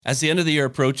As the end of the year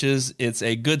approaches, it's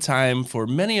a good time for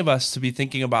many of us to be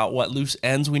thinking about what loose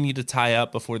ends we need to tie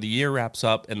up before the year wraps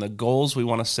up and the goals we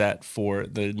want to set for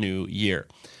the new year.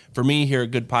 For me here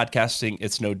at Good Podcasting,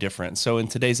 it's no different. So in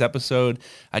today's episode,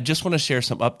 I just want to share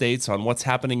some updates on what's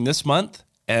happening this month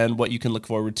and what you can look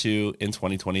forward to in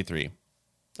 2023.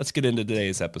 Let's get into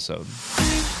today's episode.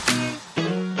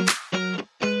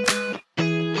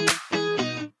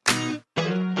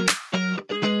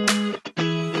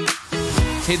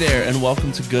 Hey there, and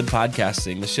welcome to Good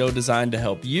Podcasting, the show designed to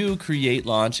help you create,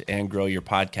 launch, and grow your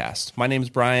podcast. My name is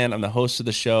Brian. I'm the host of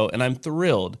the show, and I'm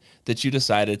thrilled that you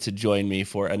decided to join me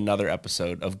for another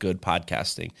episode of Good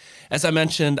Podcasting. As I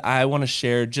mentioned, I want to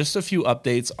share just a few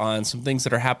updates on some things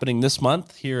that are happening this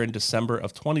month here in December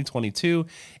of 2022,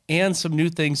 and some new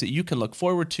things that you can look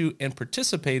forward to and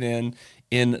participate in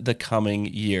the coming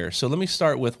year. So let me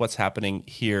start with what's happening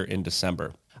here in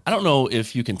December. I don't know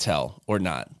if you can tell or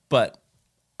not, but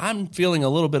I'm feeling a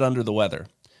little bit under the weather.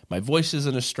 My voice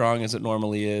isn't as strong as it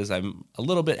normally is. I'm a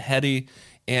little bit heady,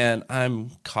 and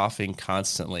I'm coughing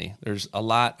constantly. There's a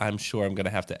lot I'm sure I'm going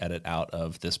to have to edit out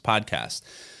of this podcast.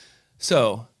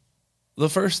 So the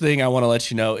first thing I want to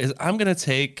let you know is I'm going to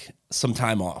take some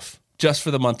time off just for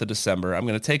the month of December. I'm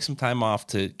going to take some time off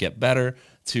to get better,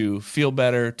 to feel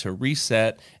better, to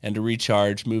reset, and to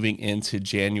recharge moving into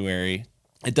January.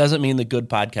 It doesn't mean the Good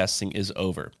Podcasting is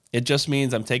over. It just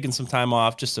means I'm taking some time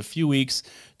off, just a few weeks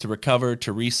to recover,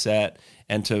 to reset,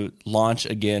 and to launch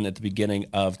again at the beginning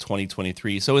of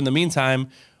 2023. So in the meantime,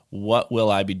 what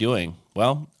will I be doing?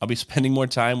 Well, I'll be spending more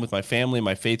time with my family,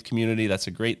 my faith community. That's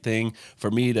a great thing for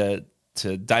me to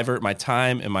divert my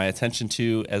time and my attention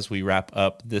to as we wrap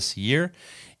up this year.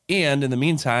 And in the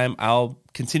meantime, I'll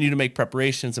continue to make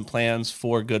preparations and plans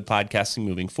for Good Podcasting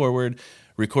moving forward,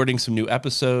 recording some new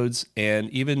episodes, and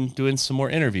even doing some more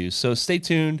interviews. So stay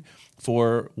tuned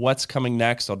for what's coming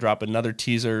next. I'll drop another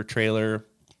teaser, trailer,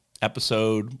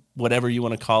 episode, whatever you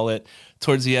want to call it,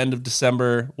 towards the end of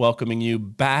December, welcoming you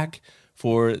back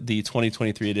for the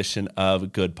 2023 edition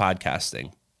of Good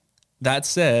Podcasting. That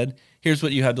said, here's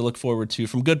what you have to look forward to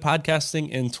from Good Podcasting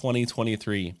in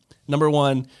 2023. Number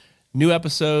one, new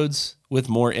episodes with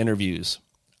more interviews.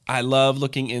 I love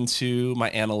looking into my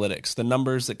analytics, the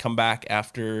numbers that come back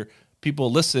after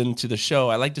people listen to the show.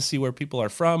 I like to see where people are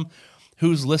from,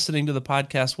 who's listening to the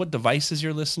podcast, what devices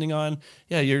you're listening on.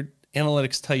 Yeah, your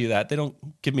analytics tell you that. They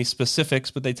don't give me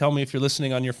specifics, but they tell me if you're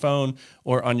listening on your phone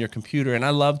or on your computer. And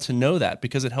I love to know that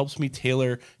because it helps me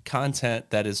tailor content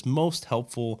that is most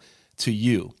helpful to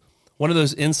you. One of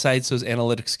those insights those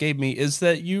analytics gave me is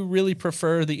that you really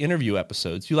prefer the interview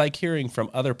episodes. You like hearing from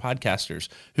other podcasters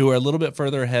who are a little bit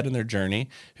further ahead in their journey,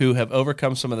 who have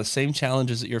overcome some of the same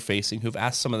challenges that you're facing, who've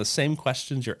asked some of the same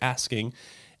questions you're asking,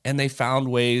 and they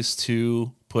found ways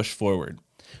to push forward.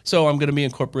 So I'm going to be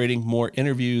incorporating more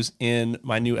interviews in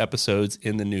my new episodes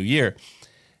in the new year.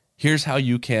 Here's how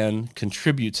you can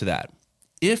contribute to that.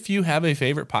 If you have a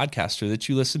favorite podcaster that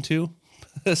you listen to,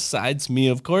 besides me,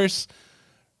 of course,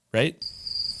 right?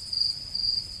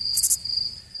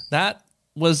 That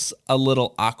was a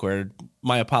little awkward.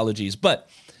 My apologies. But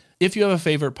if you have a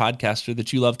favorite podcaster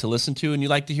that you love to listen to and you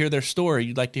like to hear their story,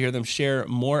 you'd like to hear them share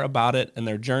more about it and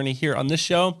their journey here on this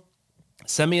show,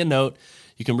 send me a note.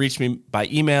 You can reach me by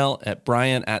email at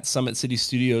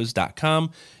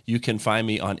brian@summitcitystudios.com. You can find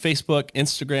me on Facebook,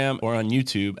 Instagram, or on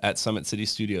YouTube at Summit City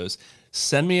Studios.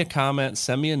 Send me a comment,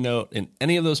 send me a note in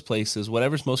any of those places,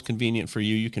 whatever's most convenient for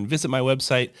you. You can visit my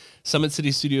website,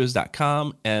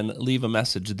 summitcitystudios.com, and leave a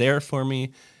message there for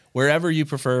me. Wherever you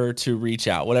prefer to reach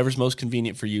out, whatever's most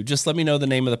convenient for you, just let me know the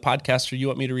name of the podcaster you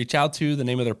want me to reach out to, the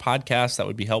name of their podcast. That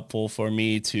would be helpful for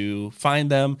me to find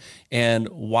them and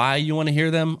why you want to hear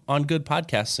them on Good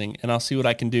Podcasting, and I'll see what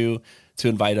I can do to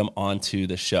invite them onto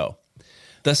the show.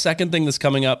 The second thing that's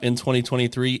coming up in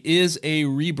 2023 is a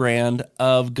rebrand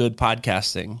of Good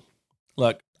Podcasting.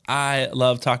 Look, I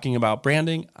love talking about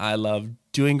branding. I love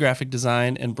doing graphic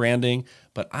design and branding,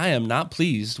 but I am not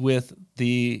pleased with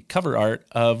the cover art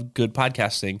of Good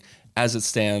Podcasting as it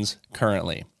stands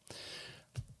currently.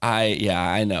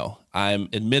 I know. I'm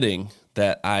admitting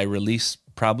that I released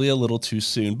probably a little too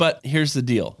soon, but here's the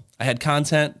deal. I had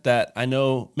content that I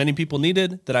know many people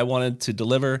needed that I wanted to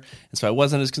deliver, and so I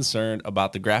wasn't as concerned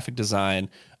about the graphic design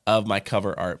of my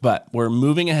cover art. But we're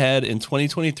moving ahead in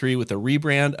 2023 with a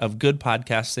rebrand of Good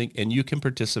Podcasting, and you can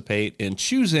participate in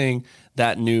choosing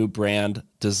that new brand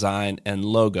design and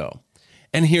logo.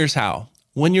 And here's how.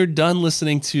 When you're done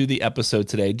listening to the episode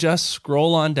today, just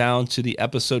scroll on down to the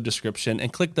episode description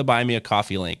and click the Buy Me a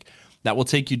Coffee link. That will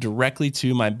take you directly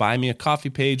to my Buy Me a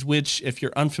Coffee page, which, if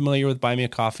you're unfamiliar with Buy Me a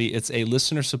Coffee, it's a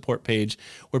listener support page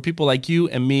where people like you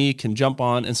and me can jump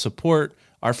on and support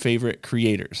our favorite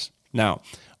creators. Now,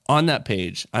 on that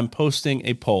page, I'm posting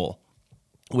a poll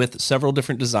with several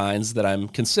different designs that I'm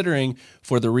considering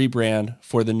for the rebrand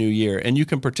for the new year, and you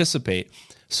can participate.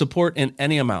 Support in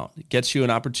any amount. It gets you an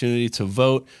opportunity to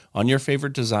vote on your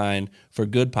favorite design for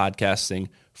good podcasting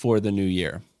for the new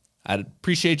year. I'd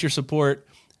appreciate your support.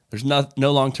 There's no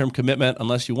long-term commitment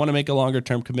unless you want to make a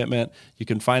longer-term commitment. You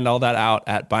can find all that out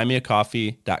at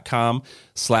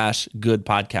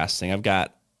buymeacoffee.com/goodpodcasting. I've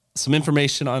got some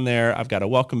information on there. I've got a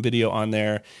welcome video on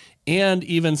there, and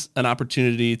even an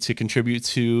opportunity to contribute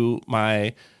to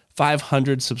my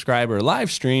 500 subscriber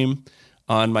live stream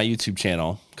on my YouTube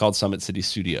channel called Summit City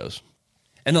Studios.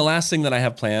 And the last thing that I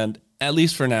have planned, at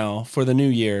least for now, for the new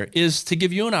year, is to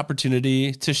give you an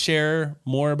opportunity to share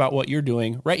more about what you're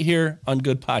doing right here on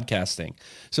Good Podcasting.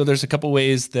 So there's a couple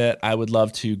ways that I would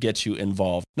love to get you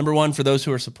involved. Number one, for those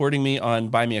who are supporting me on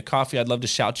Buy Me a Coffee, I'd love to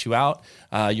shout you out,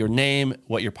 your name,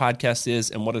 what your podcast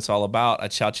is, and what it's all about.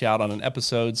 I'd shout you out on an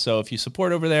episode. So if you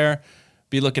support over there,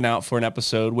 be looking out for an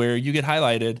episode where you get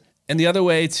highlighted. And the other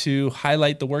way to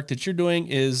highlight the work that you're doing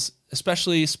is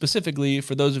specifically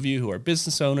for those of you who are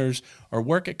business owners or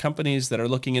work at companies that are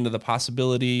looking into the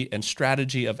possibility and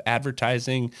strategy of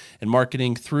advertising and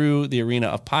marketing through the arena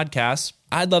of podcasts.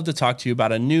 I'd love to talk to you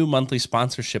about a new monthly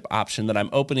sponsorship option that I'm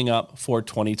opening up for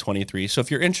 2023. So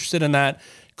if you're interested in that,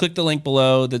 click the link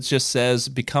below that just says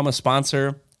become a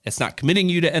sponsor. It's not committing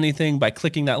you to anything by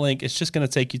clicking that link. It's just going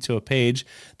to take you to a page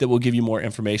that will give you more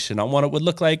information on what it would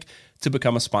look like to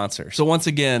become a sponsor. So once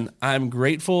again, I'm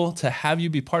grateful to have you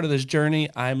be part of this journey.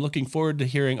 I'm looking forward to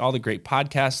hearing all the great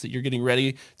podcasts that you're getting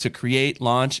ready to create,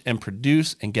 launch, and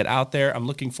produce and get out there. I'm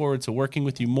looking forward to working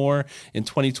with you more in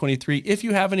 2023. If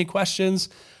you have any questions,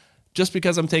 just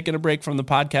because I'm taking a break from the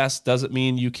podcast doesn't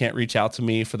mean you can't reach out to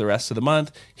me for the rest of the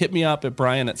month. Hit me up at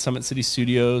Brian at Summit City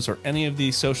Studios or any of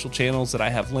the social channels that I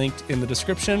have linked in the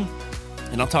description,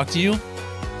 and I'll talk to you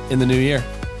in the new year.